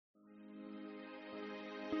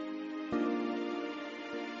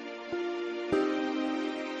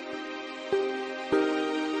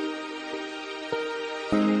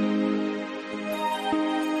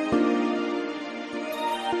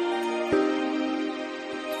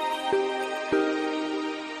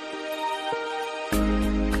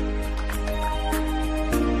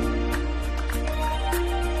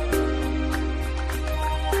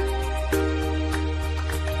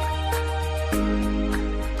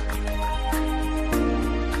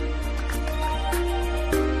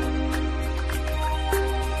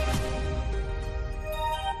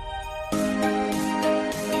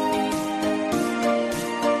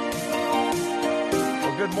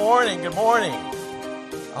morning.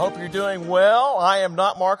 I hope you're doing well. I am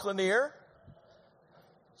not Mark Lanier.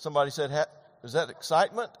 Somebody said, is that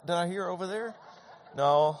excitement that I hear over there?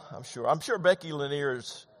 No, I'm sure Becky Lanier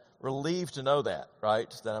is relieved to know that,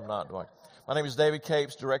 right? That I'm not doing. My name is David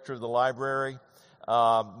Capes, director of the library.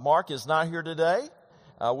 Mark is not here today.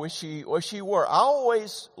 I wish he were. I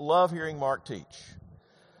always love hearing Mark teach.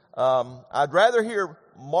 I'd rather hear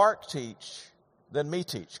Mark teach than me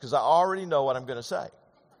teach because I already know what I'm going to say.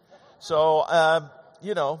 So,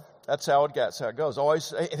 that's how it goes.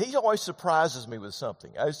 And he always surprises me with something.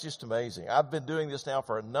 It's just amazing. I've been doing this now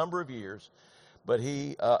for a number of years, but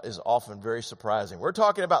he is often very surprising. We're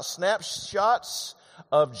talking about snapshots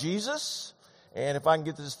of Jesus. And if I can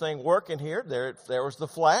get this thing working here, there was the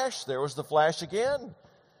flash. There was the flash again.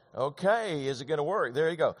 Okay, is it going to work? There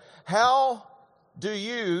you go. How do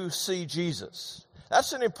you see Jesus?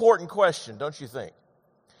 That's an important question, don't you think?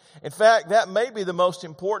 In fact, that may be the most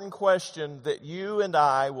important question that you and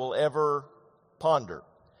I will ever ponder.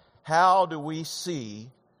 How do we see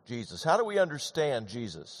Jesus? How do we understand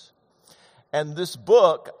Jesus? And this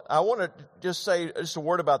book, I want to just say just a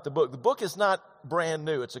word about the book. The book is not brand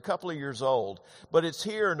new. It's a couple of years old, but it's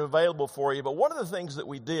here and available for you. But one of the things that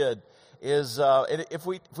we did is, if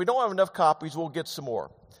we don't have enough copies, we'll get some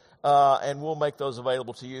more. And we'll make those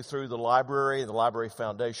available to you through the library and the Library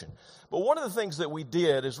Foundation. But one of the things that we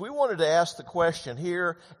did is we wanted to ask the question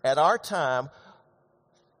here at our time,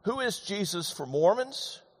 who is Jesus for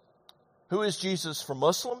Mormons? Who is Jesus for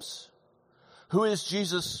Muslims? Who is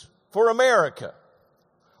Jesus for America?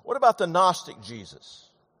 What about the Gnostic Jesus?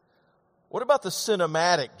 What about the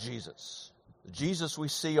cinematic Jesus? The Jesus we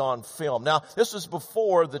see on film. Now, this was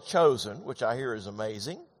before The Chosen, which I hear is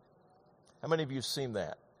amazing. How many of you have seen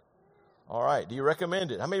that? All right. Do you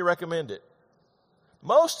recommend it? How many recommend it?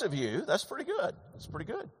 Most of you. That's pretty good. That's pretty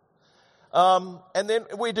good. And then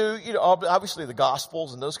we do, obviously the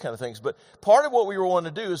Gospels and those kind of things. But part of what we want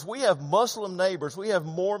to do is we have Muslim neighbors. We have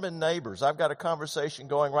Mormon neighbors. I've got a conversation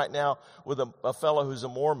going right now with a fellow who's a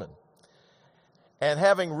Mormon. And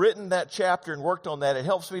having written that chapter and worked on that, it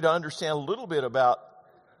helps me to understand a little bit about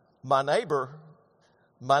my neighbor,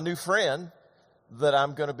 my new friend, that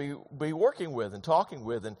I'm going to be working with and talking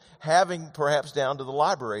with and having perhaps down to the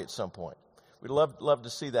library at some point. We'd love to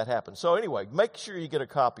see that happen. So anyway, make sure you get a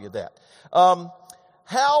copy of that.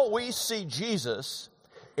 How we see Jesus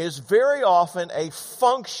is very often a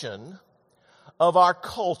function of our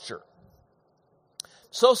culture.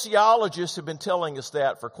 Sociologists have been telling us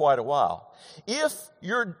that for quite a while. If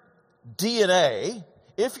your DNA,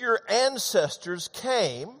 if your ancestors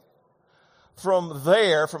came from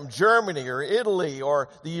Germany or Italy or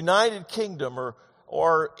the United Kingdom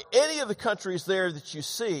or any of the countries there that you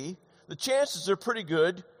see, the chances are pretty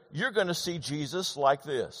good you're going to see Jesus like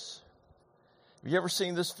this. Have you ever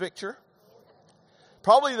seen this picture?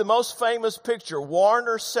 Probably the most famous picture,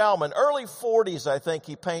 Warner Salmon, early 40s, I think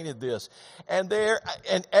he painted this. And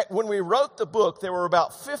when we wrote the book, there were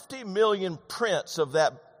about 50 million prints of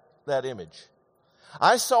that image.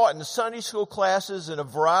 I saw it in Sunday school classes in a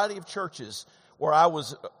variety of churches where I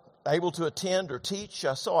was able to attend or teach.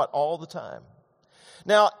 I saw it all the time.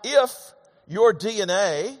 Now, if your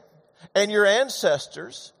DNA and your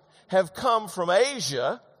ancestors have come from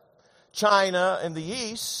Asia, China, and the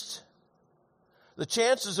East, the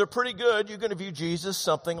chances are pretty good you're going to view Jesus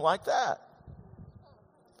something like that.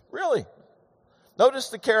 Really. Notice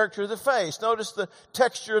the character of the face. Notice the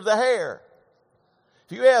texture of the hair.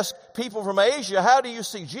 If you ask people from Asia, how do you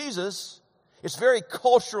see Jesus? It's very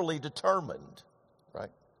culturally determined, right?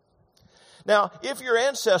 Now, if your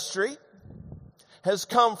ancestry has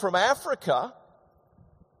come from Africa,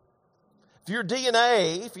 if your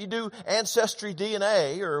DNA, if you do ancestry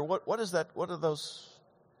DNA, or what is that? What are those?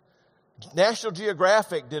 National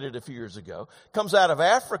Geographic did it a few years ago. Comes out of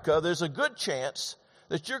Africa, there's a good chance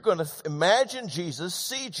that you're going to imagine Jesus,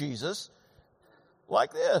 see Jesus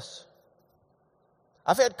like this.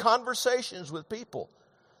 I've had conversations with people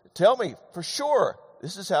that tell me for sure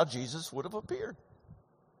this is how Jesus would have appeared.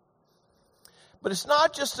 But it's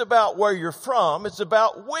not just about where you're from, it's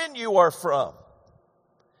about when you are from.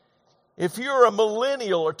 If you're a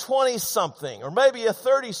millennial or 20-something or maybe a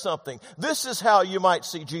 30-something, this is how you might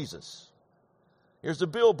see Jesus. Here's a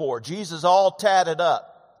billboard, Jesus all tatted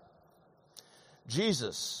up.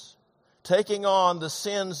 Jesus taking on the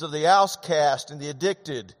sins of the outcast and the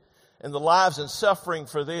addicted and the lives and suffering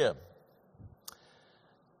for them.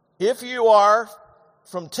 If you are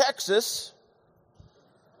from Texas,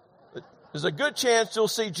 there's a good chance you'll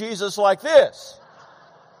see Jesus like this.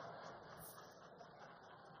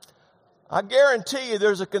 I guarantee you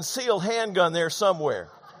there's a concealed handgun there somewhere.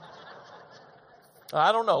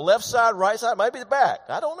 I don't know. Left side, right side, maybe the back.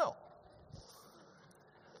 I don't know.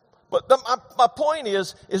 But my point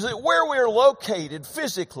is that where we're located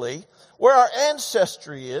physically, where our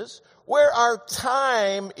ancestry is, where our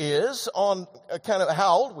time is on kind of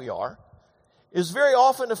how old we are, is very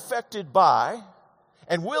often affected by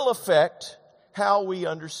and will affect how we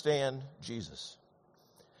understand Jesus.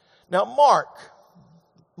 Now, Mark,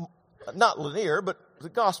 not Lanier, but the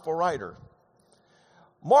gospel writer.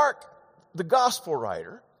 Mark, the gospel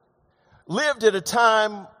writer, lived at a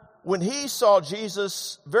time when he saw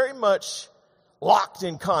Jesus very much locked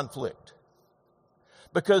in conflict,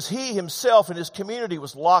 because he himself and his community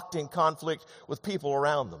was locked in conflict with people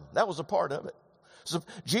around them. That was a part of it. So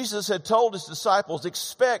Jesus had told his disciples,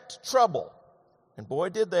 expect trouble. And boy,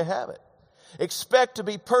 did they have it. Expect to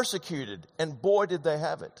be persecuted. And boy, did they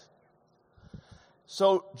have it.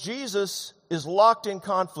 So Jesus is locked in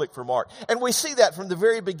conflict for Mark. And we see that from the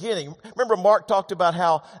very beginning. Remember, Mark talked about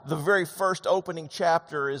how the very first opening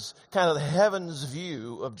chapter is kind of the heaven's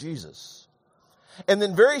view of Jesus. And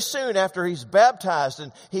then very soon after he's baptized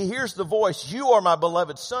and he hears the voice, "You are my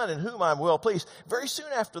beloved Son in whom I'm well pleased." Very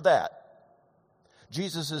soon after that,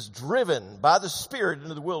 Jesus is driven by the Spirit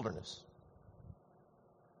into the wilderness,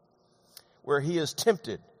 where he is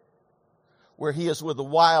tempted, where he is with the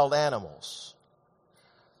wild animals.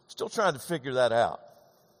 Still trying to figure that out.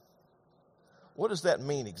 What does that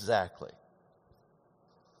mean exactly?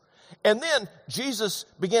 And then Jesus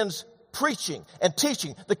begins preaching and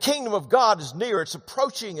teaching. The kingdom of God is near. It's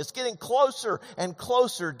approaching. It's getting closer and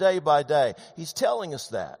closer day by day. He's telling us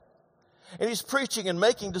that. And he's preaching and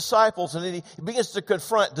making disciples, and then he begins to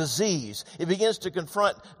confront disease. He begins to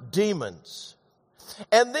confront demons.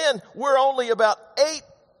 And then we're only about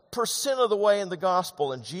 8% of the way in the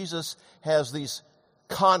gospel, and Jesus has these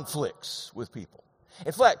conflicts with people.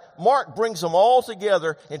 In fact, Mark brings them all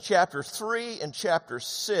together in chapter 3 and chapter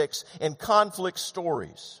 6 in conflict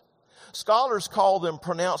stories. Scholars call them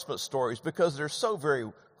pronouncement stories because they're so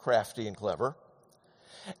very crafty and clever.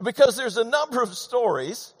 Because there's a number of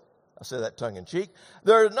stories, I say that tongue in cheek,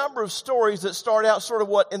 there are a number of stories that start out sort of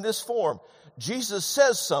what in this form. Jesus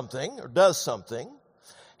says something or does something.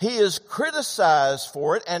 He is criticized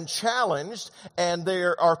for it and challenged, and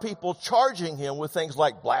there are people charging him with things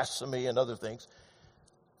like blasphemy and other things.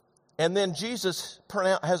 And then Jesus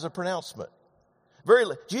has a pronouncement.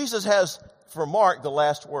 Jesus has, for Mark, the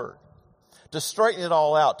last word, to straighten it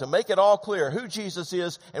all out, to make it all clear who Jesus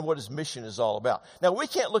is and what his mission is all about. Now, we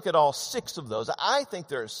can't look at all 6 of those. I think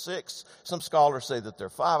there are 6. Some scholars say that there are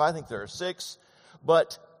 5. I think there are 6.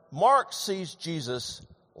 But Mark sees Jesus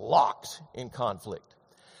locked in conflict.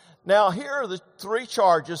 Now, here are the 3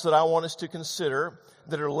 charges that I want us to consider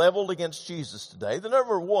that are leveled against Jesus today. The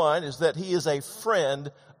number 1 is that he is a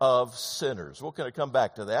friend of sinners. We're going to come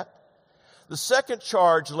back to that. The second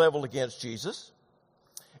charge leveled against Jesus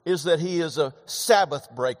is that he is a Sabbath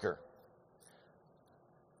breaker.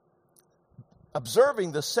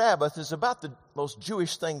 Observing the Sabbath is about the most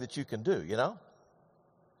Jewish thing that you can do, you know?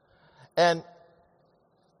 And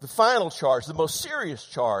the final charge, the most serious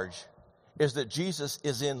charge, is that Jesus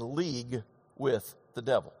is in league with the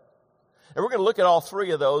devil. And we're going to look at all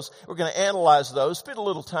 3 of those. We're going to analyze those, spend a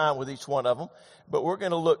little time with each one of them. But we're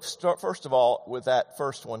going to start first of all with that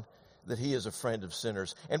first one, that he is a friend of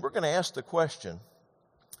sinners. And we're going to ask the question,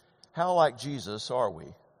 how like Jesus are we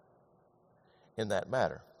in that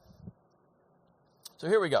matter? So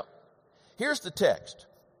here we go. Here's the text.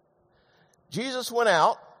 Jesus went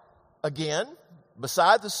out again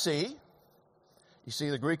beside the sea. You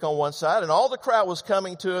see the Greek on one side, and all the crowd was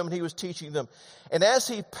coming to him, and he was teaching them. And as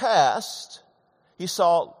he passed, he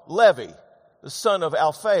saw Levi, the son of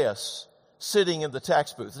Alphaeus, sitting in the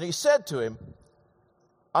tax booth. And he said to him,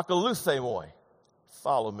 "Akaluthemoi,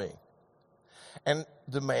 follow me." And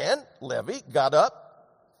the man, Levi, got up,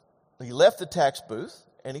 he left the tax booth,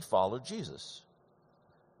 and he followed Jesus.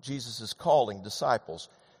 Jesus is calling disciples.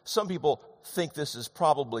 Some people think this is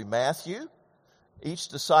probably Matthew. Each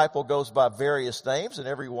disciple goes by various names, and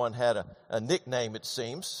everyone had a nickname, it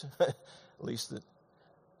seems. At least that.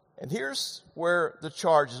 And here's where the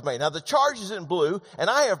charge is made. Now, the charge is in blue, and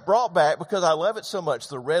I have brought back, because I love it so much,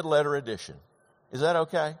 the red letter edition. Is that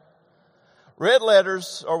okay? Red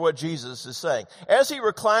letters are what Jesus is saying. As he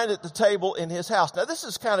reclined at the table in his house. Now, this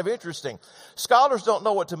is kind of interesting. Scholars don't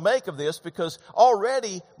know what to make of this, because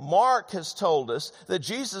already Mark has told us that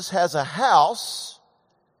Jesus has a house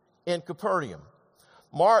in Capernaum.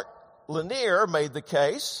 Mark Lanier made the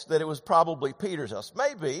case that it was probably Peter's house.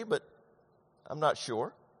 Maybe, but I'm not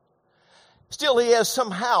sure. Still, he has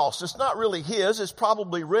some house. It's not really his. It's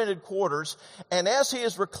probably rented quarters. And as he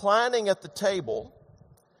is reclining at the table,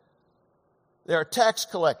 There are tax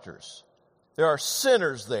collectors. There are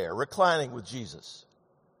sinners there reclining with Jesus.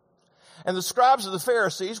 And the scribes of the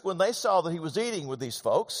Pharisees, when they saw that he was eating with these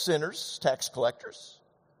folks, sinners, tax collectors,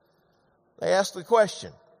 they asked the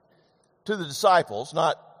question to the disciples,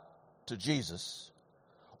 not to Jesus,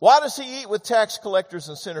 why does he eat with tax collectors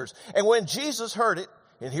and sinners? And when Jesus heard it,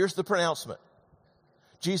 and here's the pronouncement,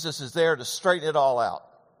 Jesus is there to straighten it all out.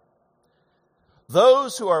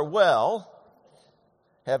 Those who are well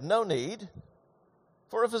have no need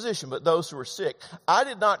for a physician, but those who are sick. I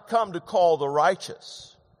did not come to call the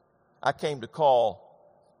righteous. I came to call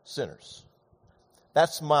sinners.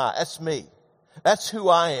 That's me. That's who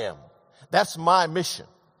I am. That's my mission.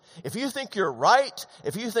 If you think you're right,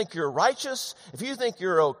 if you think you're righteous, if you think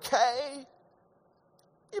you're okay,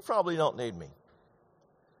 you probably don't need me.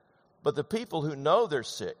 But the people who know they're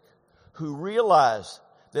sick, who realize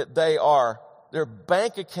that their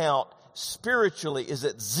bank account spiritually is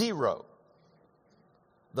at zero,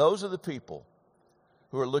 those are the people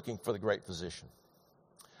who are looking for the great physician.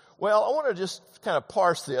 Well, I want to just kind of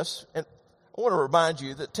parse this, and I want to remind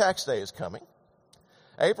you that tax day is coming.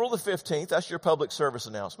 April the 15th, that's your public service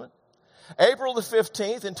announcement. April the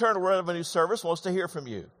 15th, Internal Revenue Service wants to hear from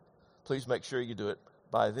you. Please make sure you do it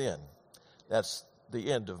by then. That's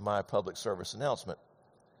the end of my public service announcement.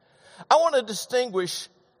 I want to distinguish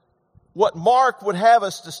what Mark would have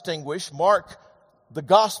us distinguish, Mark, the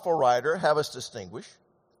gospel writer, have us distinguish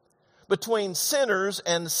between sinners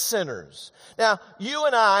and sinners. Now, you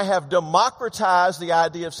and I have democratized the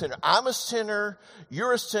idea of sinner. I'm a sinner,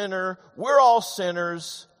 you're a sinner, we're all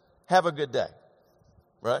sinners. Have a good day.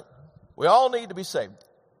 Right? We all need to be saved.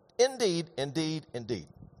 Indeed, indeed, indeed.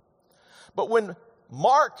 But when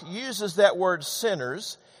Mark uses that word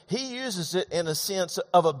sinners, he uses it in a sense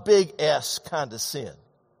of a big S kind of sin.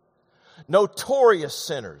 Notorious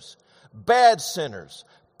sinners, bad sinners,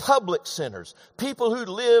 public sinners, people who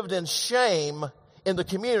lived in shame in the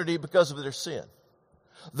community because of their sin.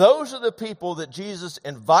 Those are the people that Jesus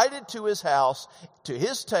invited to his house, to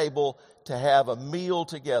his table, to have a meal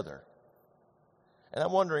together. And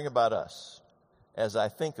I'm wondering about us as I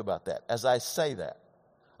think about that. As I say that,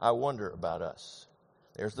 I wonder about us.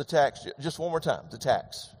 There's the tax. Just one more time. The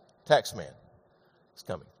tax man is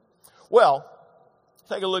coming. Well,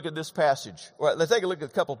 take a look at this passage. Well, let's take a look at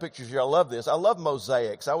a couple of pictures here. I love this. I love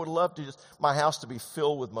mosaics. I would love my house to be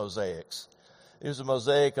filled with mosaics. There's a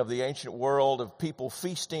mosaic of the ancient world of people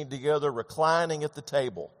feasting together, reclining at the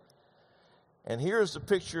table. And here's a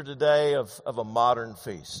picture today of a modern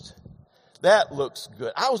feast. That looks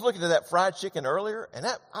good. I was looking at that fried chicken earlier, and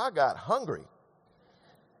I got hungry.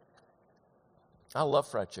 I love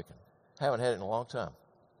fried chicken. Haven't had it in a long time.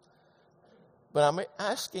 But I'm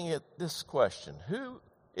asking it this question. Who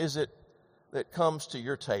is it that comes to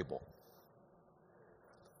your table?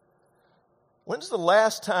 When's the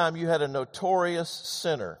last time you had a notorious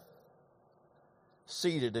sinner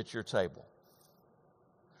seated at your table?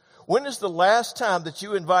 When is the last time that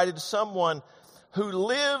you invited someone who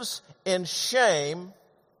lives in shame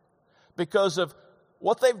because of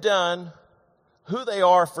what they've done, who they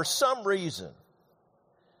are for some reason?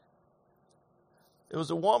 There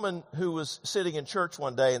was a woman who was sitting in church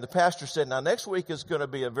one day, and the pastor said, now next week is going to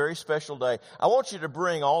be a very special day. I want you to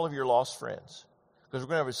bring all of your lost friends, because we're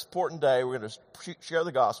going to have a important day. We're going to share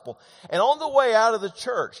the gospel. And on the way out of the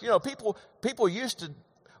church, people used to,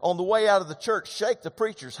 on the way out of the church, shake the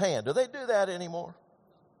preacher's hand. Do they do that anymore?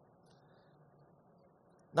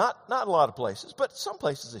 Not a lot of places, but some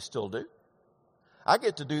places they still do. I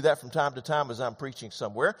get to do that from time to time as I'm preaching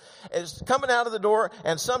somewhere. It's coming out of the door,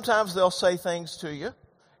 and sometimes they'll say things to you,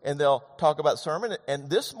 and they'll talk about the sermon. And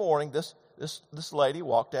this morning, this lady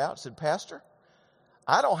walked out and said, Pastor,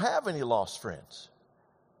 I don't have any lost friends.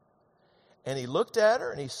 And he looked at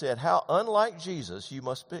her and he said, how unlike Jesus you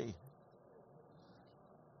must be.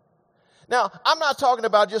 Now, I'm not talking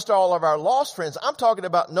about just all of our lost friends. I'm talking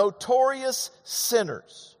about notorious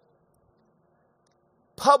sinners,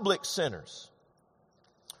 public sinners.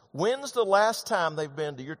 When's the last time they've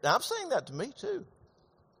been to your... Now, I'm saying that to me too.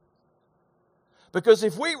 Because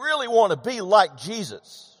if we really want to be like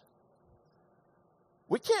Jesus,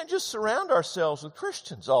 we can't just surround ourselves with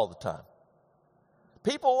Christians all the time.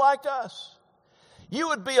 People like us. You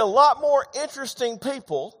would be a lot more interesting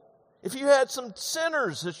people if you had some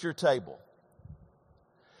sinners at your table.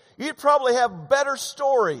 You'd probably have better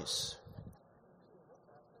stories,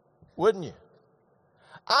 wouldn't you?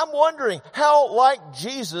 I'm wondering, how like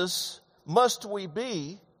Jesus must we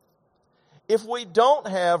be if we don't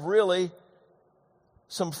have really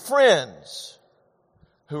some friends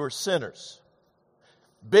who are sinners?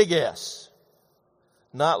 Big S,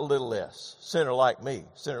 not little s. Sinner like me,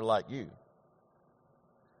 sinner like you.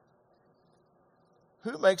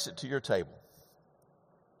 Who makes it to your table?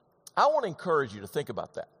 I want to encourage you to think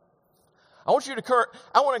about that. I want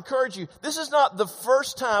to encourage you, this is not the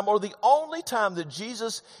first time or the only time that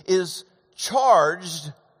Jesus is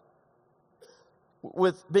charged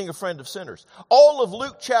with being a friend of sinners. All of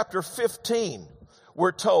Luke chapter 15,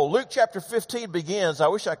 we're told. Luke chapter 15 begins, I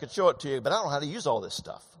wish I could show it to you, but I don't know how to use all this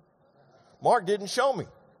stuff. Mark didn't show me.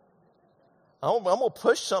 I'm going to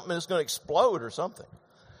push something and it's going to explode or something.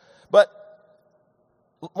 But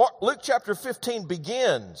Luke chapter 15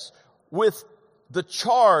 begins with the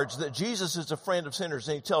charge that Jesus is a friend of sinners,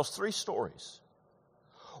 and he tells three stories.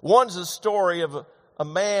 One's a story of a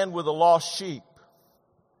man with a lost sheep.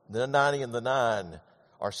 The 90 and the 9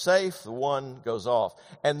 are safe. The one goes off.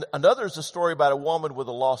 And another is a story about a woman with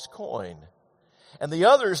a lost coin. And the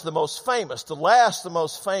other is the most famous, the last, the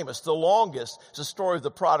most famous, the longest. It's the story of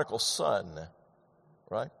the prodigal son.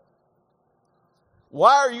 Right?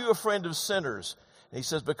 Why are you a friend of sinners? And he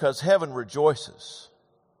says, because heaven rejoices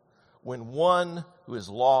when one who is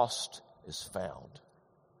lost is found.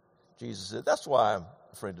 Jesus said, that's why I'm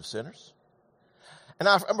a friend of sinners. And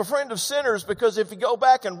I'm a friend of sinners because if you go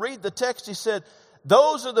back and read the text, he said,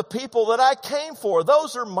 those are the people that I came for.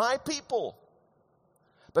 Those are my people.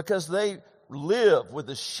 Because they live with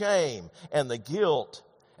the shame and the guilt,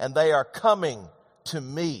 and they are coming to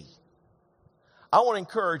me. I want to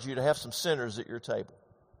encourage you to have some sinners at your table.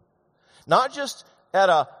 Not just at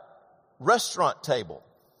a restaurant table,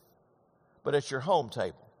 but at your home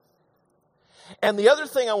table. And the other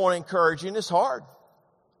thing I want to encourage you, and it's hard,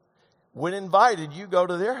 when invited, you go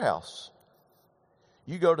to their house.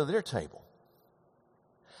 You go to their table.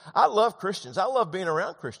 I love Christians. I love being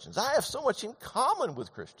around Christians. I have so much in common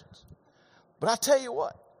with Christians. But I tell you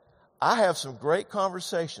what, I have some great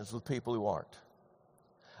conversations with people who aren't.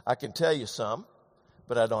 I can tell you some,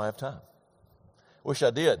 but I don't have time. Wish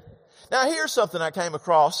I did. Now, here's something I came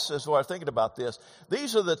across as I was thinking about this.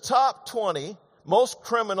 These are the top 20 most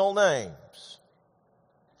criminal names.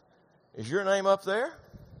 Is your name up there?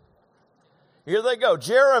 Here they go.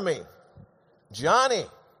 Jeremy, Johnny,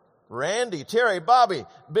 Randy, Terry, Bobby,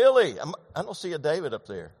 Billy. I don't see a David up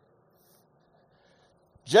there.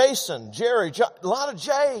 Jason, Jerry, a lot of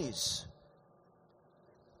J's.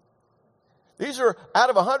 These are,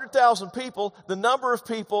 out of 100,000 people, the number of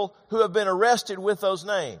people who have been arrested with those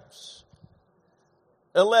names.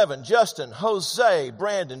 11, Justin, Jose,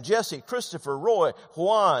 Brandon, Jesse, Christopher, Roy,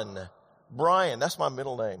 Juan, Brian. That's my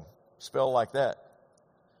middle name, spelled like that.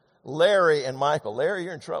 Larry and Michael. Larry,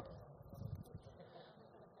 you're in trouble.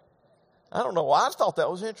 I don't know why. I thought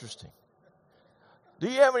that was interesting. Do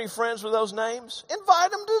you have any friends with those names?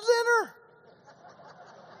 Invite them to dinner.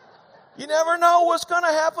 You never know what's going to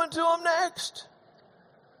happen to them next.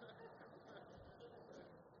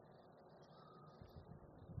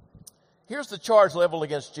 Here's the charge leveled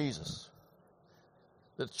against Jesus.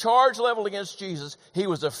 The charge leveled against Jesus, he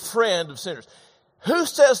was a friend of sinners. Who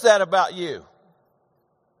says that about you?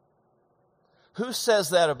 Who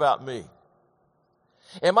says that about me?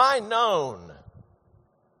 Am I known?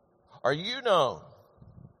 Are you known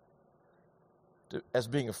as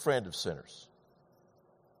being a friend of sinners?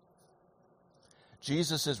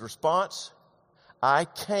 Jesus' response, I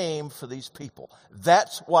came for these people.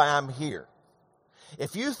 That's why I'm here.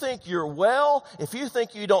 If you think you're well, if you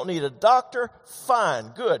think you don't need a doctor, fine,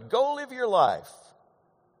 good. Go live your life.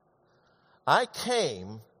 I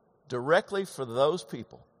came directly for those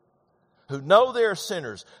people who know they're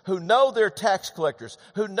sinners, who know they're tax collectors,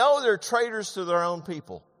 who know they're traitors to their own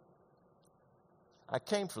people. I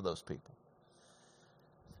came for those people.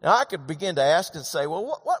 Now, I could begin to ask and say,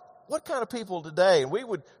 well, what kind of people today? And we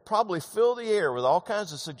would probably fill the air with all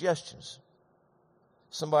kinds of suggestions.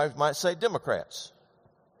 Somebody might say Democrats.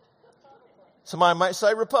 Somebody might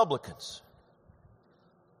say Republicans.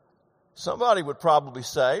 Somebody would probably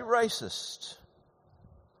say racist.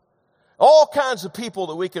 All kinds of people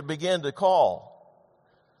that we could begin to call.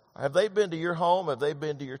 Have they been to your home? Have they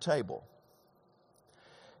been to your table?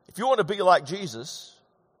 If you want to be like Jesus,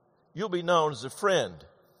 you'll be known as a friend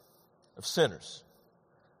of sinners.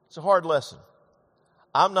 It's a hard lesson.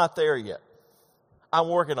 I'm not there yet. I'm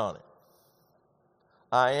working on it.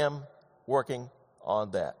 I am working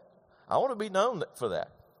on that. I want to be known for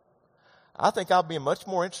that. I think I'll be a much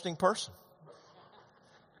more interesting person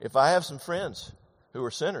if I have some friends who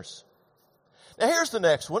are sinners. Now, here's the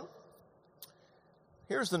next one.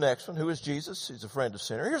 Here's the next one. Who is Jesus? He's a friend of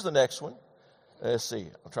sinners. Here's the next one. Let's see.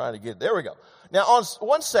 I'm trying to get, there we go. Now, on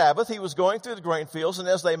one Sabbath, he was going through the grain fields, and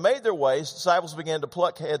as they made their way, his disciples began to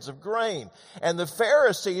pluck heads of grain. And the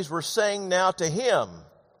Pharisees were saying now to him,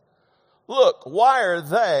 look, why are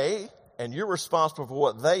they and you're responsible for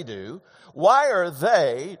what they do, why are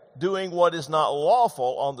they doing what is not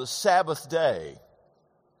lawful on the Sabbath day?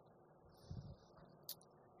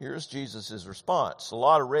 Here's Jesus' response. A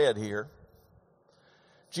lot of red here.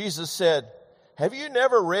 Jesus said, have you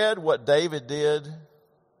never read what David did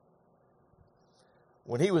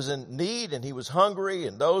when he was in need and he was hungry,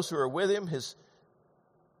 and those who are with him, his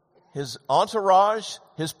entourage,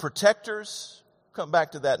 his protectors? Come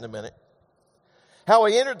back to that in a minute. How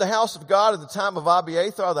he entered the house of God at the time of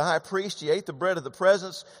Abiathar, the high priest. He ate the bread of the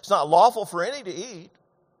presence. It's not lawful for any to eat,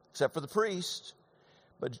 except for the priest.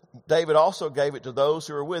 But David also gave it to those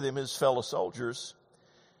who were with him, his fellow soldiers.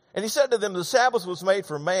 And he said to them, the Sabbath was made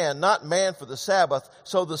for man, not man for the Sabbath.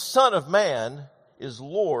 So the Son of Man is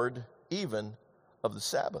Lord even of the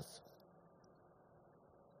Sabbath.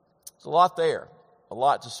 There's a lot there, a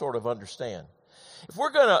lot to sort of understand. If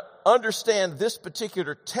we're going to understand this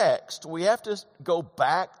particular text, we have to go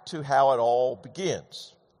back to how it all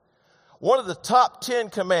begins. One of the top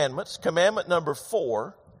 10 commandments, commandment number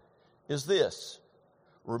 4, is this.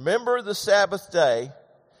 Remember the Sabbath day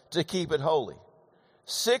to keep it holy.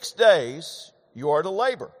 6 days you are to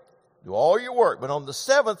labor, do all your work, but on the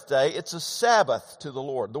 7th day it's a Sabbath to the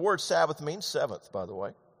Lord. The word Sabbath means 7th, by the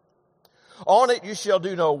way. On it you shall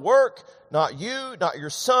do no work, not you, not your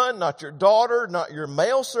son, not your daughter, not your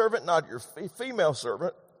male servant, not your female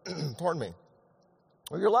servant, pardon me,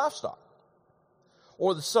 or your livestock,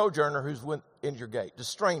 or the sojourner who's in your gate, the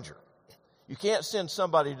stranger. You can't send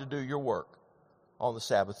somebody to do your work on the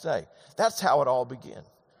Sabbath day. That's how it all began.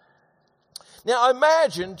 Now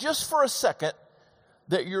imagine just for a second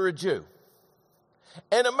that you're a Jew.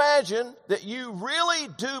 And imagine that you really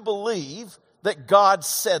do believe that God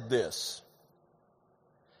said this.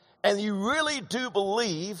 And you really do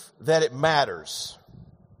believe that it matters.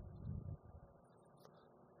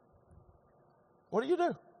 What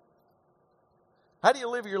do? How do you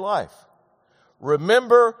live your life?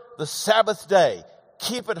 Remember the Sabbath day.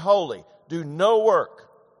 Keep it holy. Do no work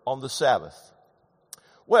on the Sabbath.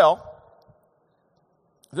 Well,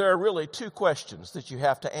 there are really 2 questions that you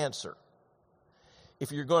have to answer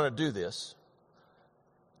if you're going to do this.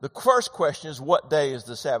 The first question is, what day is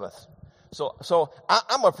the Sabbath? So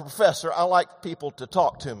I'm a professor. I like people to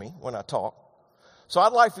talk to me when I talk. So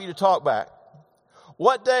I'd like for you to talk back.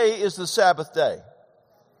 What day is the Sabbath day?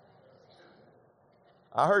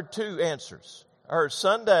 I heard 2 answers. I heard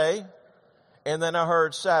Sunday, and then I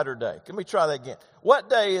heard Saturday. Let me try that again. What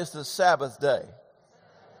day is the Sabbath day?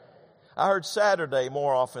 I heard Saturday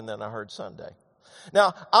more often than I heard Sunday.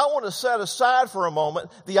 Now, I want to set aside for a moment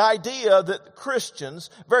the idea that Christians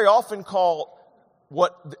very often call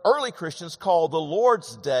what the early Christians call the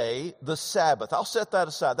Lord's Day the Sabbath. I'll set that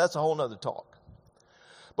aside. That's a whole nother talk.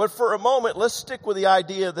 But for a moment, let's stick with the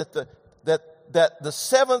idea that the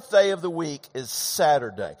 7th day of the week is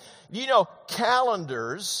Saturday. You know,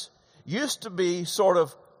 calendars used to be sort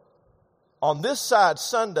of on this side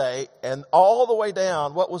Sunday and all the way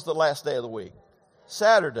down, what was the last day of the week?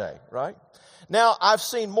 Saturday, right? Now, I've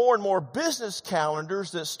seen more and more business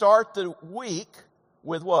calendars that start the week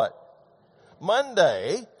with what?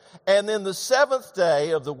 Monday, and then the 7th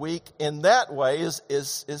day of the week in that way is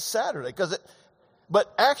Saturday.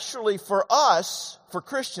 But actually for us, for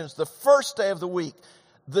Christians, the first day of the week,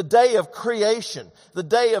 the day of creation, the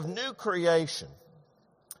day of new creation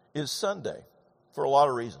is Sunday for a lot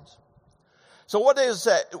of reasons. So what day is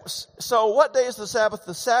that? So what day is the Sabbath?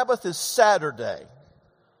 The Sabbath is Saturday.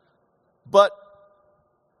 But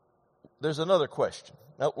there's another question.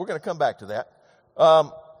 Now, we're going to come back to that.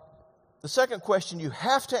 The second question you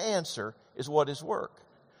have to answer is, what is work?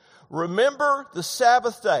 Remember the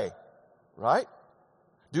Sabbath day, right?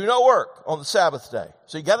 Do no work on the Sabbath day.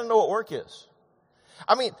 So you got to know what work is.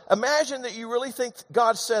 I mean, imagine that you really think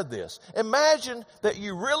God said this. Imagine that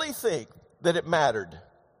you really think that it mattered.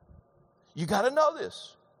 You got to know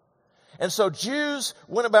this. And so Jews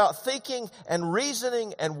went about thinking and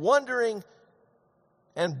reasoning and wondering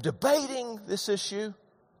and debating this issue.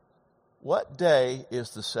 What day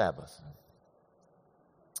is the Sabbath?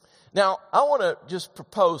 Now, I want to just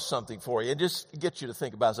propose something for you and just get you to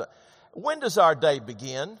think about it. When does our day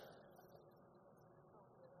begin?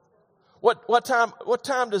 What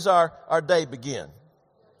time does our day begin?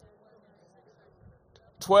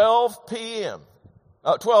 12 p.m.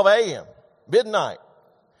 12 a.m. Midnight.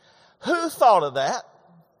 Who thought of that?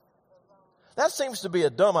 That seems to be a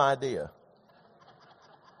dumb idea.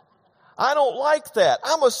 I don't like that.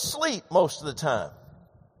 I'm asleep most of the time.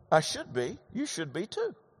 I should be. You should be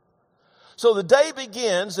too. So the day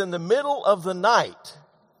begins in the middle of the night.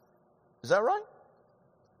 Is that right?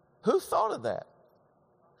 Who thought of that?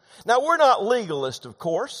 Now, we're not legalists, of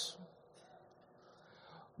course.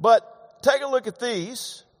 But take a look at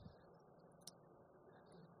these.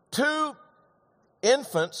 2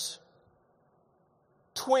 infants,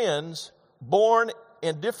 twins, born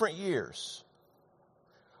in different years,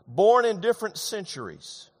 born in different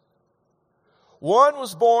centuries. One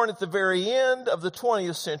was born at the very end of the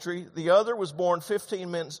 20th century. The other was born 15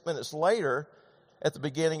 minutes later at the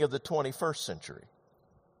beginning of the 21st century.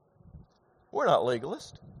 We're not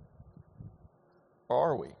legalists. Or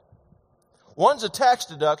are we? One's a tax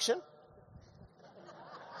deduction.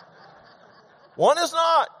 One is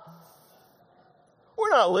not. We're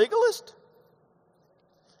not legalists.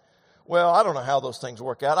 Well, I don't know how those things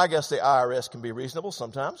work out. I guess the IRS can be reasonable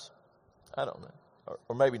sometimes. I don't know.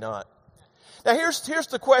 Or maybe not. Now, here's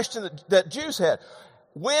the question that Jews had.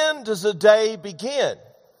 When does a day begin?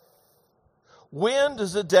 When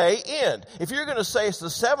does a day end? If you're going to say it's the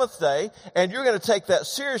 7th day and you're going to take that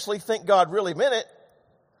seriously, think God really meant it,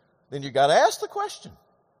 then you've got to ask the question.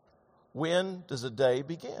 When does a day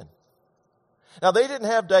begin? Now, they didn't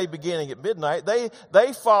have day beginning at midnight.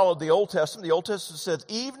 They followed the Old Testament. The Old Testament says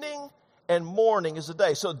evening and morning is a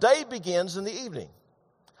day. So day begins in the evening.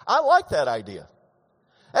 I like that idea.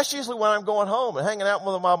 That's usually when I'm going home and hanging out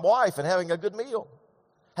with my wife and having a good meal.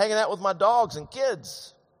 Hanging out with my dogs and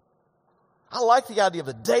kids. I like the idea of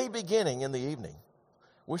a day beginning in the evening.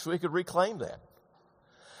 Wish we could reclaim that.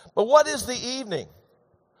 But what is the evening?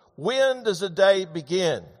 When does a day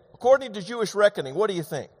begin? According to Jewish reckoning, what do you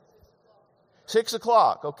think? 6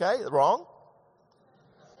 o'clock, okay? Wrong?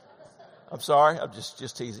 I'm sorry, I'm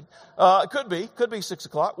just teasing. It could be 6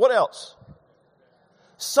 o'clock. What else?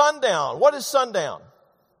 Sundown. What is sundown?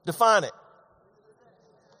 Define it.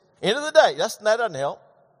 End of the day. That doesn't help.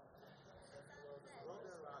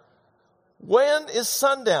 When is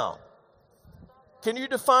sundown? Can you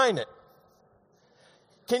define it?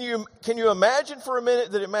 Can you imagine for a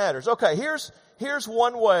minute that it matters? Okay, here's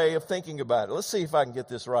one way of thinking about it. Let's see if I can get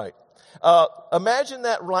this right. Imagine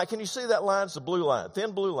that line. Can you see that line? It's a blue line,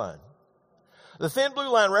 thin blue line. The thin blue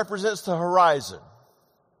line represents the horizon.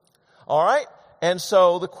 All right? And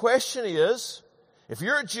so the question is, if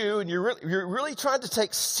you're a Jew and you're really trying to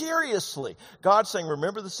take seriously God saying,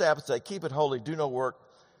 remember the Sabbath day, keep it holy, do no work,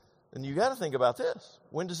 then you got to think about this.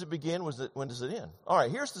 When does it begin? When does it end? All right,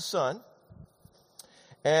 here's the sun.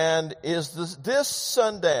 And is this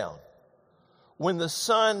sundown when the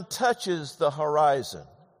sun touches the horizon?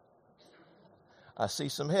 I see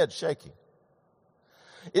some heads shaking.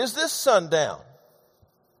 Is this sundown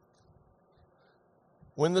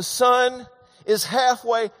when the sun is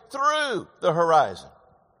halfway through the horizon?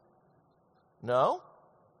 No.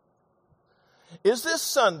 Is this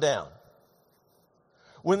sundown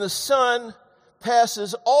when the sun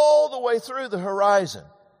passes all the way through the horizon?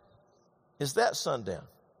 Is that sundown?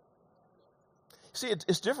 See,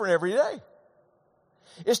 it's different every day.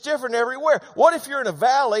 It's different everywhere. What if you're in a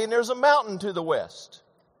valley and there's a mountain to the west?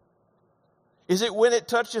 Is it when it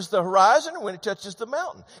touches the horizon or when it touches the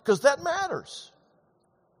mountain? Because that matters.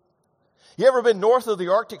 You ever been north of the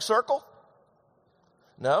Arctic Circle?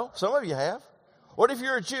 No? Some of you have. What if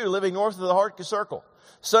you're a Jew living north of the Arctic Circle?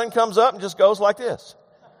 Sun comes up and just goes like this.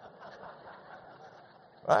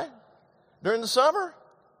 Right? During the summer?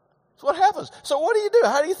 That's what happens. So what do?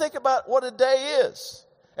 How do you think about what a day is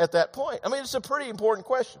at that point? I mean, it's a pretty important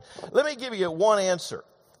question. Let me give you one answer.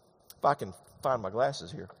 If I can find my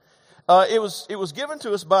glasses here. It was given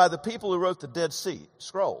to us by the people who wrote the Dead Sea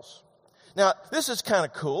Scrolls. Now, this is kind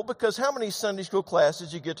of cool because how many Sunday school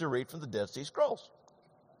classes you get to read from the Dead Sea Scrolls?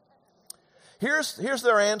 Here's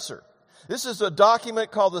their answer. This is a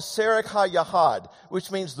document called the Serach HaYahad,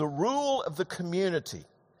 which means the rule of the community.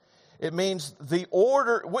 It means the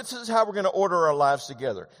order. This is how we're going to order our lives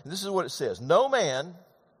together. And this is what it says. No man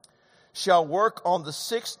shall work on the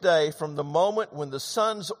 6th day from the moment when the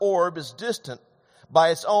sun's orb is distant by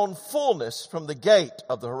its own fullness from the gate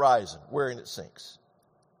of the horizon, wherein it sinks.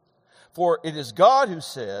 For it is God who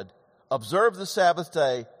said, observe the Sabbath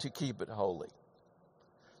day to keep it holy.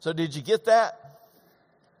 So did you get that?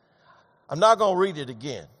 I'm not going to read it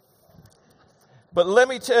again. But let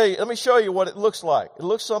me show you what it looks like. It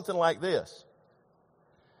looks something like this.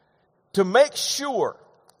 To make sure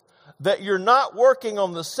that you're not working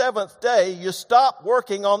on the 7th day, you stop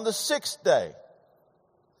working on the 6th day.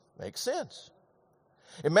 Makes sense.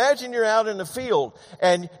 Imagine you're out in the field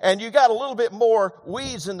and you got a little bit more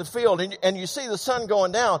weeds in the field and you see the sun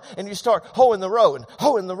going down and you start hoeing the row and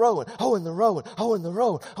hoeing the row and hoeing the row and hoeing the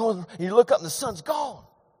row and you look up and the sun's gone.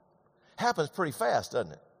 Happens pretty fast,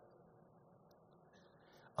 doesn't it?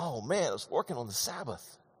 Oh man, I was working on the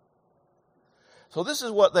Sabbath. So this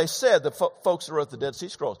is what they said, the folks who wrote the Dead Sea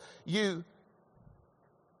Scrolls. You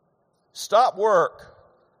stop work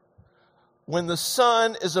when the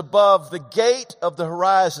sun is above the gate of the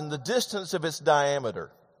horizon, the distance of its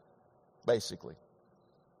diameter, basically.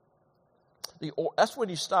 That's when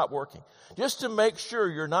you stop working. Just to make sure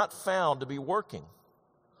you're not found to be working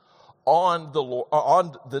on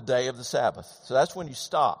the day of the Sabbath. So that's when you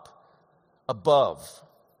stop above.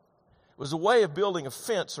 It was a way of building a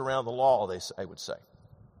fence around the law, they would say.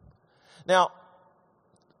 Now,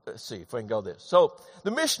 let's see if we can go this. So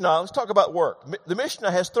the Mishnah, let's talk about work. The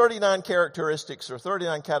Mishnah has 39 characteristics or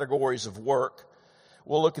 39 categories of work.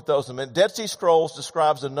 We'll look at those in a minute. Dead Sea Scrolls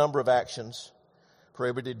describes a number of actions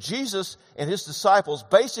prohibited. Jesus and his disciples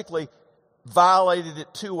basically violated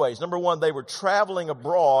it two ways. Number one, they were traveling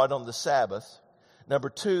abroad on the Sabbath. Number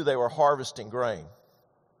two, they were harvesting grain.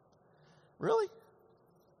 Really?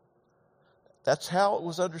 That's how it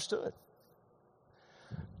was understood.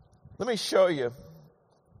 Let me show you.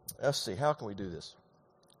 Let's see, how can we do this?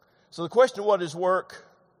 So the question, what is work?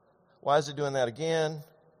 Why is it doing that again?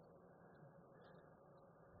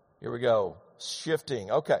 Here we go.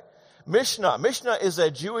 Shifting. Okay. Mishnah. Mishnah is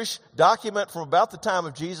a Jewish document from about the time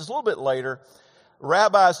of Jesus, a little bit later.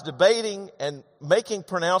 Rabbis debating and making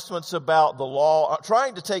pronouncements about the law,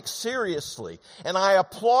 trying to take seriously. And I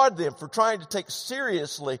applaud them for trying to take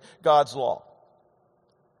seriously God's law.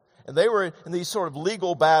 And they were in these sort of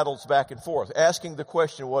legal battles back and forth, asking the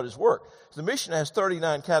question, what is work? So the Mishnah has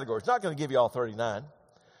 39 categories. Not going to give you all 39.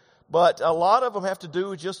 But a lot of them have to do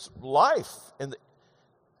with just life and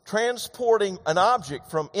transporting an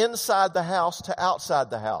object from inside the house to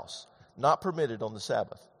outside the house. Not permitted on the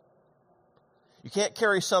Sabbath. You can't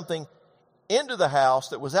carry something into the house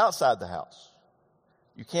that was outside the house.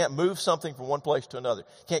 You can't move something from one place to another.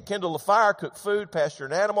 You can't kindle a fire, cook food, pasture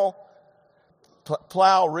an animal,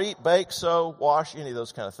 plow, reap, bake, sow, wash, any of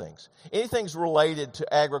those kind of things. Anything's related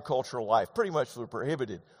to agricultural life pretty much were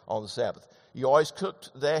prohibited on the Sabbath. You always cooked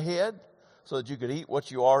ahead so that you could eat what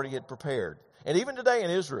you already had prepared. And even today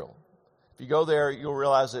in Israel, if you go there, you'll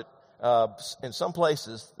realize that in some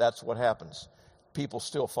places that's what happens. People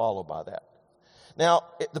still follow by that. Now,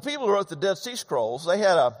 the people who wrote the Dead Sea Scrolls, they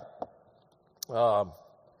had I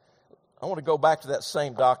want to go back to that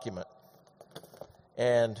same document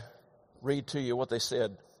and read to you what they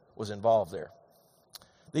said was involved there.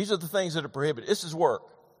 These are the things that are prohibited. This is work.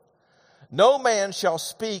 No man shall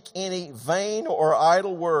speak any vain or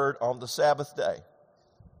idle word on the Sabbath day.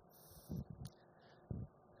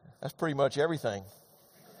 That's pretty much everything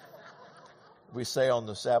we say on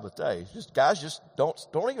the Sabbath day. Just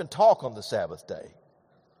don't even talk on the Sabbath day.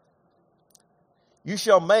 You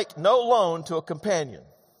shall make no loan to a companion.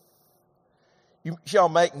 You shall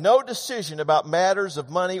make no decision about matters of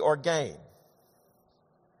money or gain.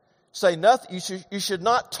 Say nothing. You should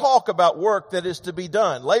not talk about work that is to be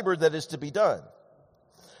done, labor that is to be done.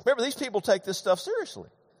 Remember, these people take this stuff seriously.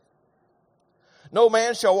 No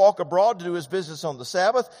man shall walk abroad to do his business on the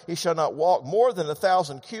Sabbath. He shall not walk more than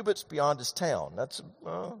 1,000 cubits beyond his town. That's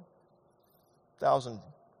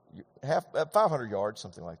 500 yards,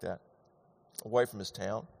 something like that, away from his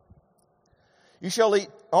town. You shall eat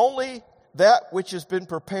only that which has been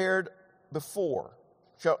prepared before.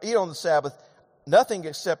 Shall eat on the Sabbath nothing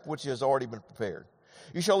except which has already been prepared.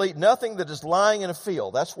 You shall eat nothing that is lying in a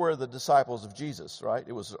field. That's where the disciples of Jesus, right?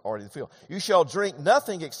 It was already in the field. You shall drink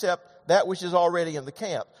nothing except that which is already in the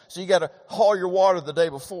camp. So you got to haul your water the day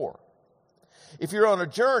before. If you're on a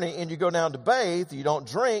journey and you go down to bathe, you don't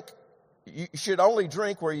drink. You should only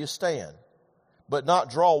drink where you stand, but not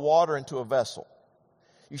draw water into a vessel.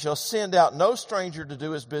 You shall send out no stranger to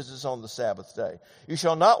do his business on the Sabbath day. You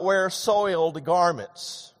shall not wear soiled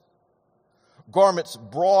garments. Garments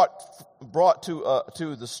brought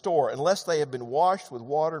to the store, unless they have been washed with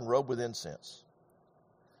water and rubbed with incense.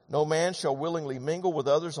 No man shall willingly mingle with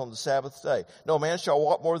others on the Sabbath day. No man shall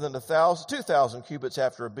walk more than 2,000 cubits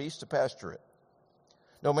after a beast to pasture it.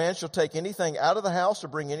 No man shall take anything out of the house or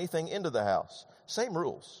bring anything into the house. Same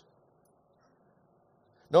rules.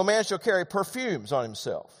 No man shall carry perfumes on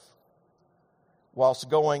himself whilst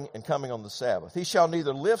going and coming on the Sabbath. He shall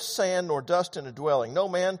neither lift sand nor dust in a dwelling. No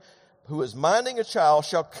man who is minding a child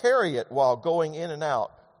shall carry it while going in and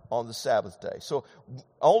out on the Sabbath day. So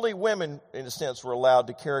only women, in a sense, were allowed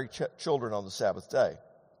to carry children on the Sabbath day.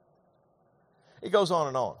 It goes on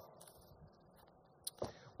and on.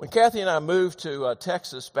 When Kathy and I moved to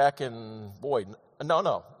Texas back in,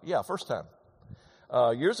 first time.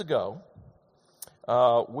 Years ago,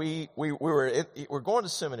 we were going to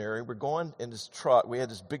seminary. We're going in this truck. We had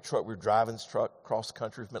this big truck. We were driving this truck across the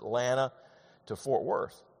country from Atlanta to Fort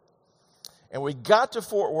Worth. And we got to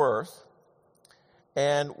Fort Worth,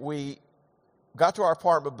 and we got to our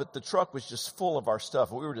apartment, but the truck was just full of our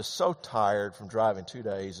stuff. And we were just so tired from driving 2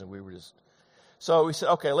 days, and we were just, So we said,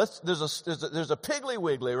 okay, there's a Piggly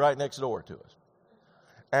Wiggly right next door to us.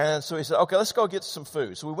 And so he said, okay, let's go get some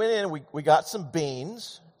food. So we went in and we got some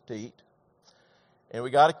beans to eat. And we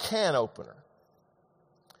got a can opener.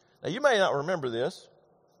 Now, you may not remember this.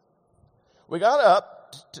 We got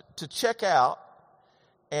up to check out,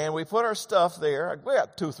 and we put our stuff there. We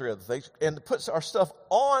got 2 or 3 other things. And put our stuff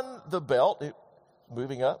on the belt,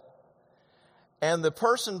 moving up. And the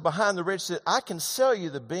person behind the register said, I can sell you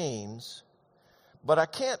the beans, but I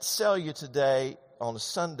can't sell you today on a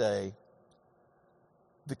Sunday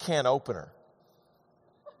the can opener.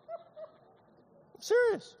 I'm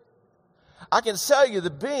serious. I can sell you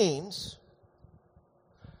the beans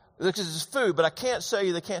because it's food, but I can't sell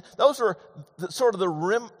you the can. Those are sort of the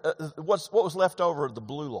rim. What was left over of the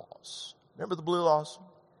blue laws. Remember the blue laws?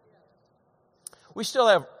 We still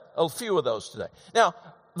have a few of those today. Now,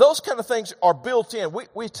 those kind of things are built in.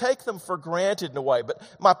 We take them for granted in a way. But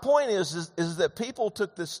my point is that people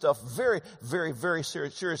took this stuff very, very, very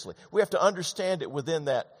seriously. We have to understand it within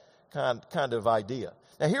that kind of idea.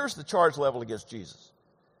 Now, here's the charge level against Jesus.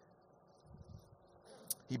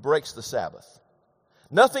 He breaks the Sabbath.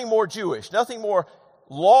 Nothing more Jewish, nothing more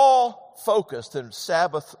law-focused than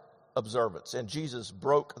Sabbath observance. And Jesus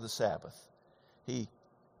broke the Sabbath. He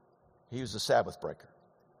was a Sabbath breaker.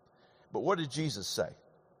 But what did Jesus say?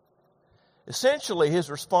 Essentially, his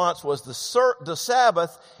response was the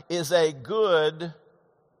Sabbath is a good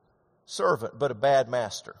servant, but a bad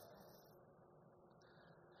master.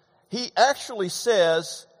 He actually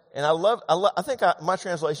says, and I think my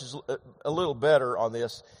translation is a little better on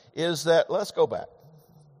this, is that, let's go back.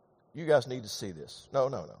 You guys need to see this. No.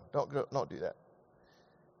 Don't do that.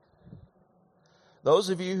 Those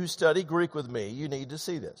of you who study Greek with me, you need to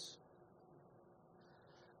see this.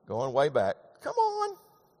 Going way back. Come on.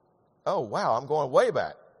 Oh, wow, I'm going way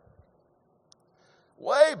back.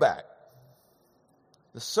 Way back.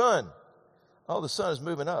 The sun. Oh, the sun is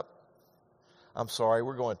moving up. I'm sorry,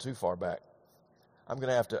 we're going too far back. I'm going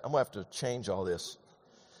to have to change all this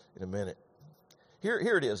in a minute. Here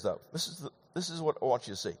it is, though. This is what I want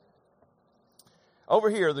you to see. Over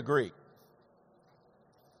here, the Greek.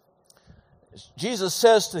 Jesus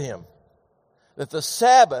says to him that the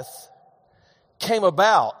Sabbath came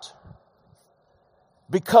about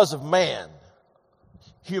because of man,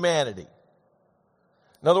 humanity.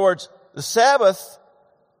 In other words, the Sabbath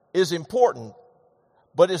is important,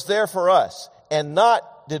 but it's there for us. And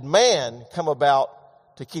not did man come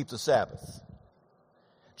about to keep the Sabbath.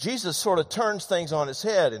 Jesus sort of turns things on his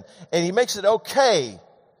head and he makes it okay.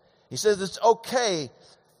 He says it's okay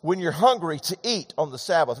when you're hungry to eat on the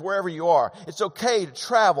Sabbath, wherever you are. It's okay to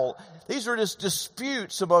travel. These are just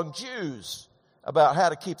disputes among Jews about how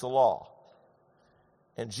to keep the law.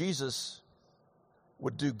 And Jesus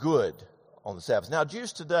would do good on the Sabbath. Now,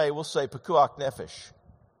 Jews today will say pekuach nefesh,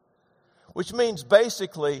 which means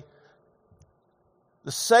basically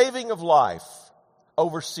the saving of life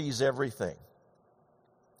oversees everything.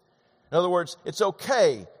 In other words, it's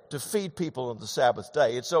okay to feed people on the Sabbath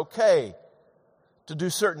day. It's okay to do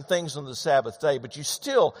certain things on the Sabbath day, but you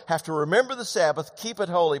still have to remember the Sabbath, keep it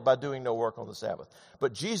holy by doing no work on the Sabbath.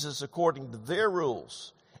 But Jesus, according to their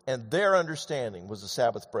rules and their understanding, was a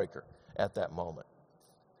Sabbath breaker at that moment.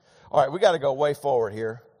 All right, we got to go way forward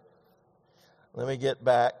here. Let me get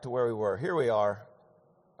back to where we were. Here we are,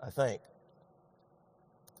 I think.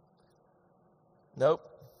 Nope.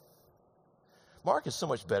 Mark is so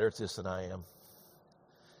much better at this than I am.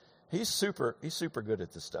 He's super good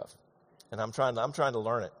at this stuff. And I'm trying to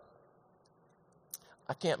learn it.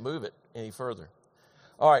 I can't move it any further.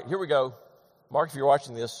 All right, here we go. Mark, if you're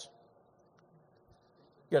watching this,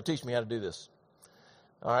 you got to teach me how to do this.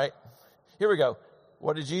 All right, here we go.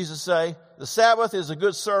 What did Jesus say? The Sabbath is a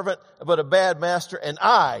good servant, but a bad master, and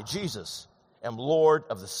I, Jesus, am Lord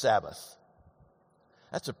of the Sabbath.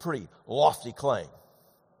 That's a pretty lofty claim,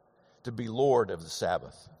 to be Lord of the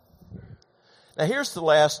Sabbath. Now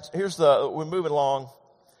we're moving along.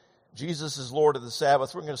 Jesus is Lord of the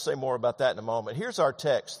Sabbath. We're going to say more about that in a moment. Here's our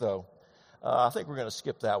text, though. I think we're going to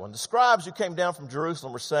skip that one. The scribes who came down from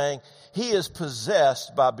Jerusalem were saying, he is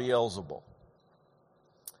possessed by Beelzebul.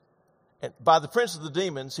 And by the prince of the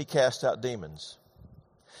demons, he cast out demons.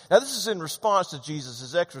 Now, this is in response to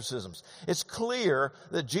Jesus' exorcisms. It's clear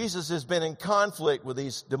that Jesus has been in conflict with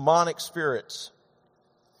these demonic spirits.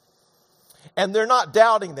 And they're not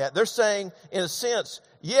doubting that. They're saying, in a sense,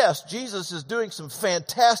 yes, Jesus is doing some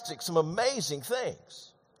amazing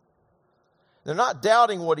things. They're not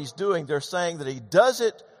doubting what he's doing. They're saying that he does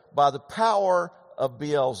it by the power of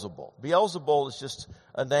Beelzebul. Beelzebul is just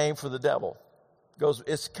a name for the devil,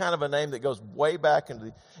 It's kind of a name that goes way back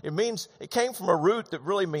into it came from a root that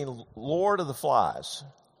really means Lord of the Flies.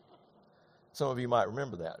 Some of you might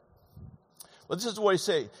remember that. But this is what he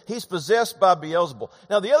said. He's possessed by Beelzebul.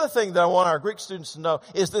 Now, the other thing that I want our Greek students to know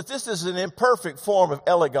is that this is an imperfect form of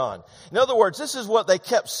elegon. In other words, this is what they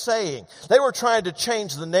kept saying. They were trying to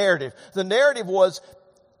change the narrative. The narrative was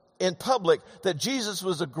in public that Jesus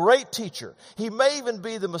was a great teacher. He may even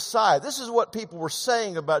be the Messiah. This is what people were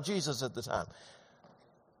saying about Jesus at the time.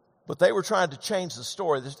 But they were trying to change the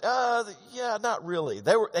story. Yeah, not really.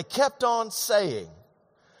 They kept on saying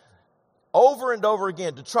over and over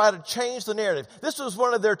again to try to change the narrative. This was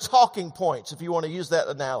one of their talking points, if you want to use that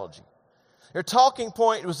analogy. Their talking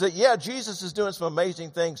point was that, yeah, Jesus is doing some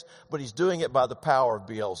amazing things, but he's doing it by the power of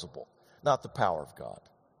Beelzebul, not the power of God,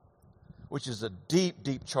 which is a deep,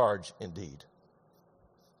 deep charge indeed.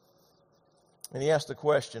 And he asked the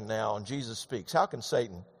question now, and Jesus speaks, how can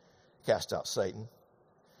Satan cast out Satan?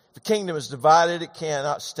 If a kingdom is divided, it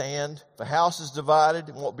cannot stand. If a house is divided,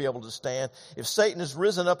 it won't be able to stand. If Satan has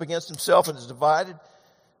risen up against himself and is divided,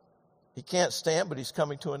 he can't stand, but he's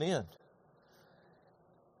coming to an end.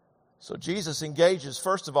 So Jesus engages,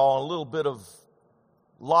 first of all, in a little bit of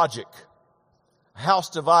logic. A house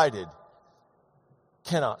divided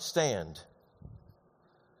cannot stand.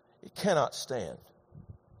 It cannot stand.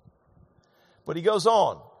 But he goes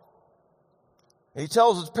on. And he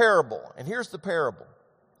tells his parable. And here's the parable.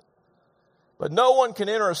 But no one can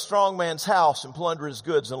enter a strong man's house and plunder his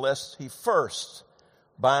goods unless he first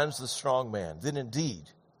binds the strong man. Then indeed,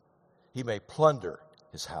 he may plunder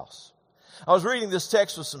his house. I was reading this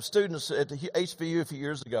text with some students at the HBU a few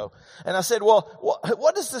years ago. And I said, well,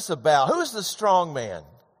 what is this about? Who is the strong man?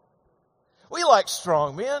 We like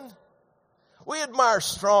strong men. We admire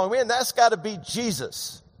strong men. That's got to be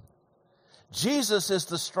Jesus. Jesus is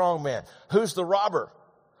the strong man. Who's the robber?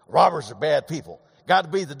 Robbers are bad people. Got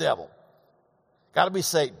to be the devil. Got to be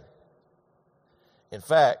Satan. In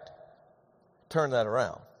fact, turn that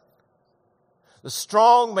around. The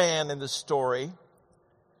strong man in this story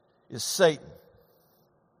is Satan.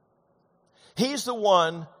 He's the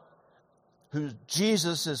one who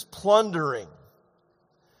Jesus is plundering.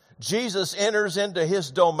 Jesus enters into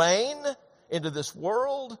his domain, into this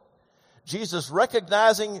world. Jesus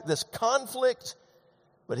recognizing this conflict,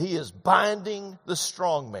 but he is binding the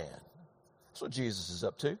strong man. That's what Jesus is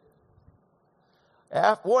up to.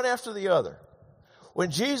 One after the other.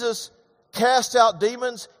 When Jesus casts out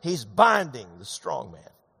demons, he's binding the strong man.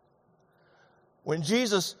 When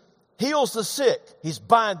Jesus heals the sick, he's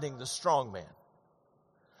binding the strong man.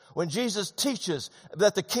 When Jesus teaches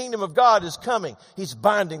that the kingdom of God is coming, he's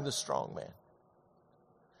binding the strong man.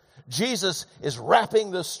 Jesus is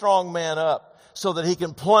wrapping the strong man up so that he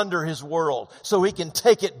can plunder his world, so he can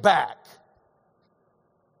take it back.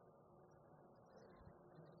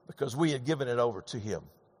 Because we had given it over to him.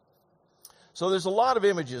 So there's a lot of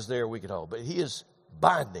images there we could hold, but he is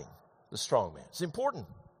binding the strong man. It's important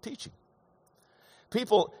teaching.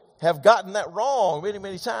 People have gotten that wrong many,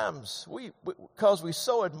 many times because we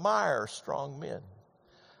so admire strong men.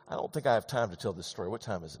 I don't think I have time to tell this story. What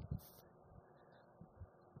time is it?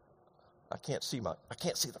 I can't see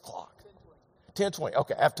the clock. 10:20.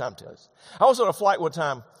 Okay, I have time to tell this. I was on a flight one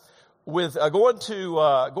time with going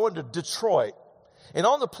to Detroit. And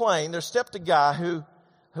on the plane, there stepped a guy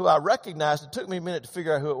who I recognized. It took me a minute to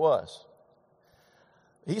figure out who it was.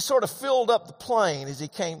 He sort of filled up the plane as he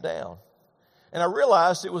came down. And I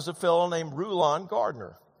realized it was a fellow named Rulon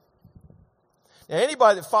Gardner. Now,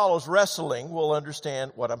 anybody that follows wrestling will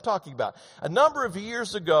understand what I'm talking about. A number of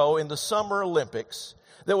years ago in the Summer Olympics,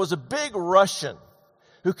 there was a big Russian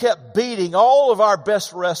who kept beating all of our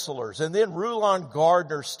best wrestlers. And then Rulon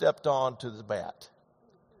Gardner stepped on to the mat.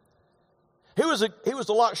 He was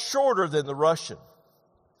a lot shorter than the Russian.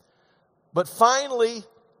 But finally,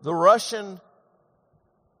 the Russian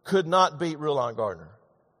could not beat Rulon Gardner.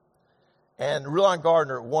 And Rulon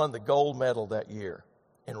Gardner won the gold medal that year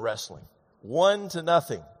in wrestling.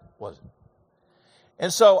 1-0 was it.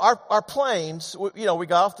 And so our planes, we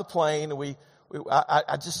got off the plane and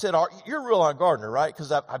I just said, you're Rulon Gardner, right?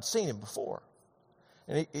 Because I'd seen him before.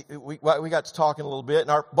 And we got to talking a little bit,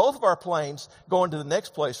 and both of our planes going to the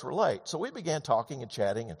next place were late. So we began talking and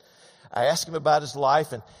chatting, and I asked him about his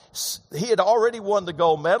life, and he had already won the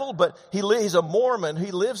gold medal, but he's a Mormon.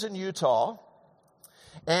 He lives in Utah,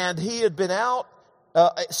 and he had been out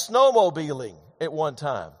snowmobiling at one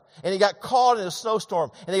time, and he got caught in a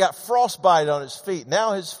snowstorm, and he got frostbite on his feet.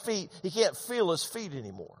 Now he can't feel his feet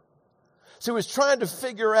anymore. So he was trying to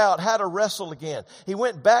figure out how to wrestle again. He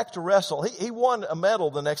went back to wrestle. He won a medal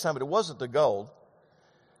the next time, but it wasn't the gold.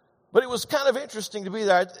 But it was kind of interesting to be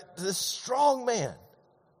there. This strong man.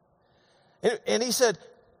 And he said,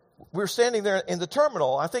 we were standing there in the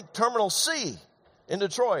terminal, I think Terminal C in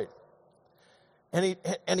Detroit. And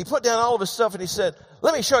he put down all of his stuff and he said,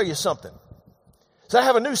 let me show you something. So I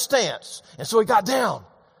have a new stance. And so he got down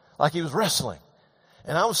like he was wrestling.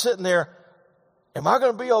 And I was sitting there, am I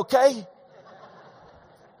going to be okay?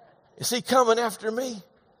 Is he coming after me?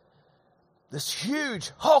 This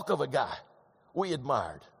huge hulk of a guy we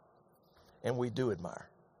admired. And we do admire.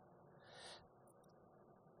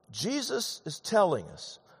 Jesus is telling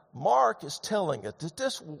us, Mark is telling us that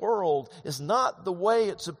this world is not the way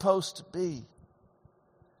it's supposed to be.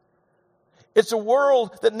 It's a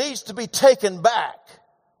world that needs to be taken back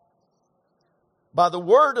by the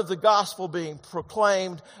word of the gospel being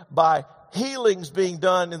proclaimed, by healings being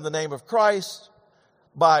done in the name of Christ,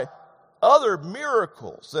 by other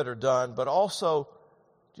miracles that are done, but also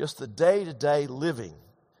just the day-to-day living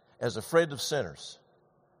as a friend of sinners,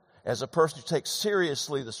 as a person who takes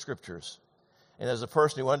seriously the Scriptures, and as a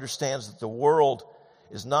person who understands that the world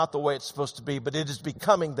is not the way it's supposed to be, but it is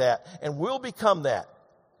becoming that and will become that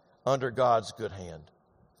under God's good hand.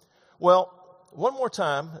 Well, one more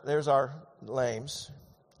time, there's our names,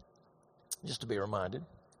 just to be reminded.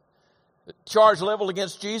 The charge leveled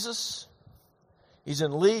against Jesus, he's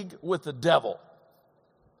in league with the devil.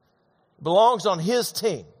 Belongs on his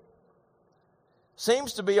team.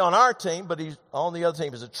 Seems to be on our team, but he's on the other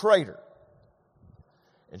team as a traitor.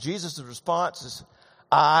 And Jesus' response is,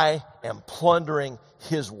 I am plundering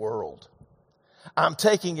his world. I'm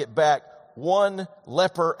taking it back one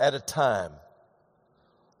leper at a time.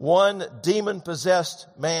 One demon-possessed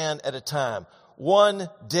man at a time. One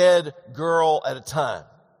dead girl at a time.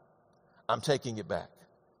 I'm taking it back.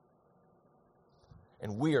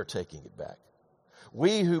 And we are taking it back.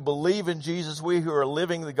 We who believe in Jesus, we who are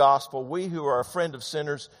living the gospel, we who are a friend of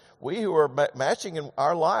sinners, we who are matching in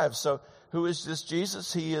our lives. So who is this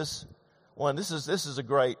Jesus? He is one. This is a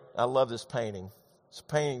great, I love this painting. It's a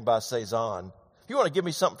painting by Cezanne. If you want to give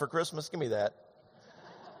me something for Christmas, give me that.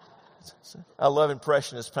 I love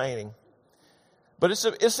Impressionist painting. But it's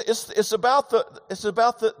about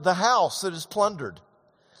the house that is plundered.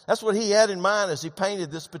 That's what he had in mind as he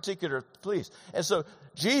painted this particular piece. And so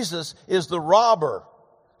Jesus is the robber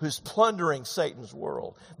who's plundering Satan's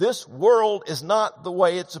world. This world is not the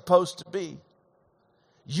way it's supposed to be.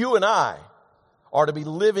 You and I are to be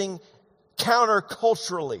living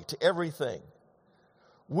counterculturally to everything.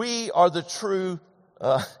 We are the true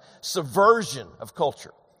subversion of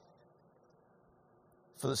culture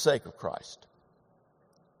for the sake of Christ.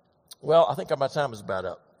 Well, I think my time is about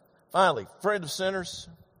up. Finally, friend of sinners,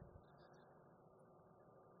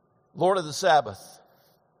 Lord of the Sabbath,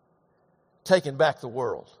 taking back the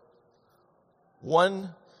world.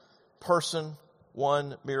 One person,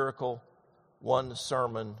 one miracle, one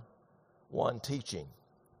sermon, one teaching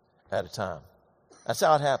at a time. That's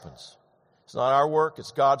how it happens. It's not our work,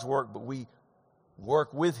 it's God's work, but we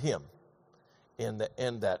work with him in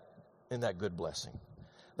that good blessing.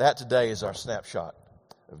 That today is our snapshot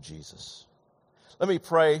of Jesus. Let me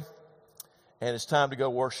pray, and it's time to go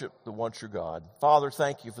worship the one true God. Father,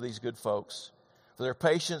 thank you for these good folks, for their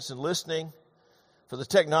patience in listening, for the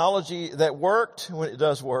technology that worked when it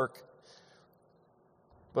does work,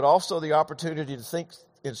 but also the opportunity to think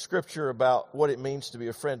in Scripture about what it means to be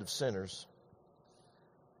a friend of sinners,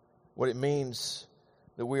 what it means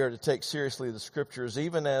that we are to take seriously the Scriptures,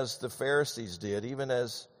 even as the Pharisees did, even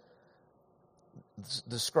as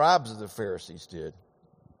the scribes of the Pharisees did.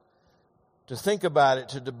 To think about it,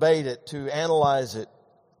 to debate it, to analyze it,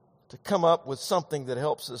 to come up with something that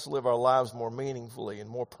helps us live our lives more meaningfully and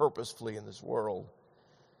more purposefully in this world.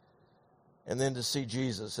 And then to see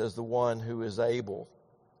Jesus as the one who is able,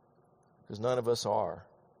 because none of us are,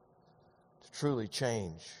 to truly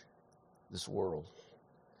change this world.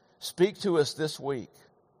 Speak to us this week.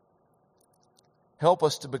 Help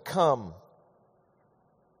us to become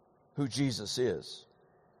who Jesus is,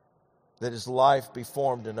 that his life be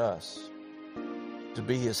formed in us, to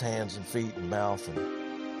be his hands and feet and mouth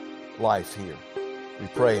and life here. We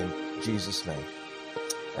pray in Jesus' name.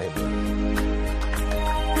 Amen.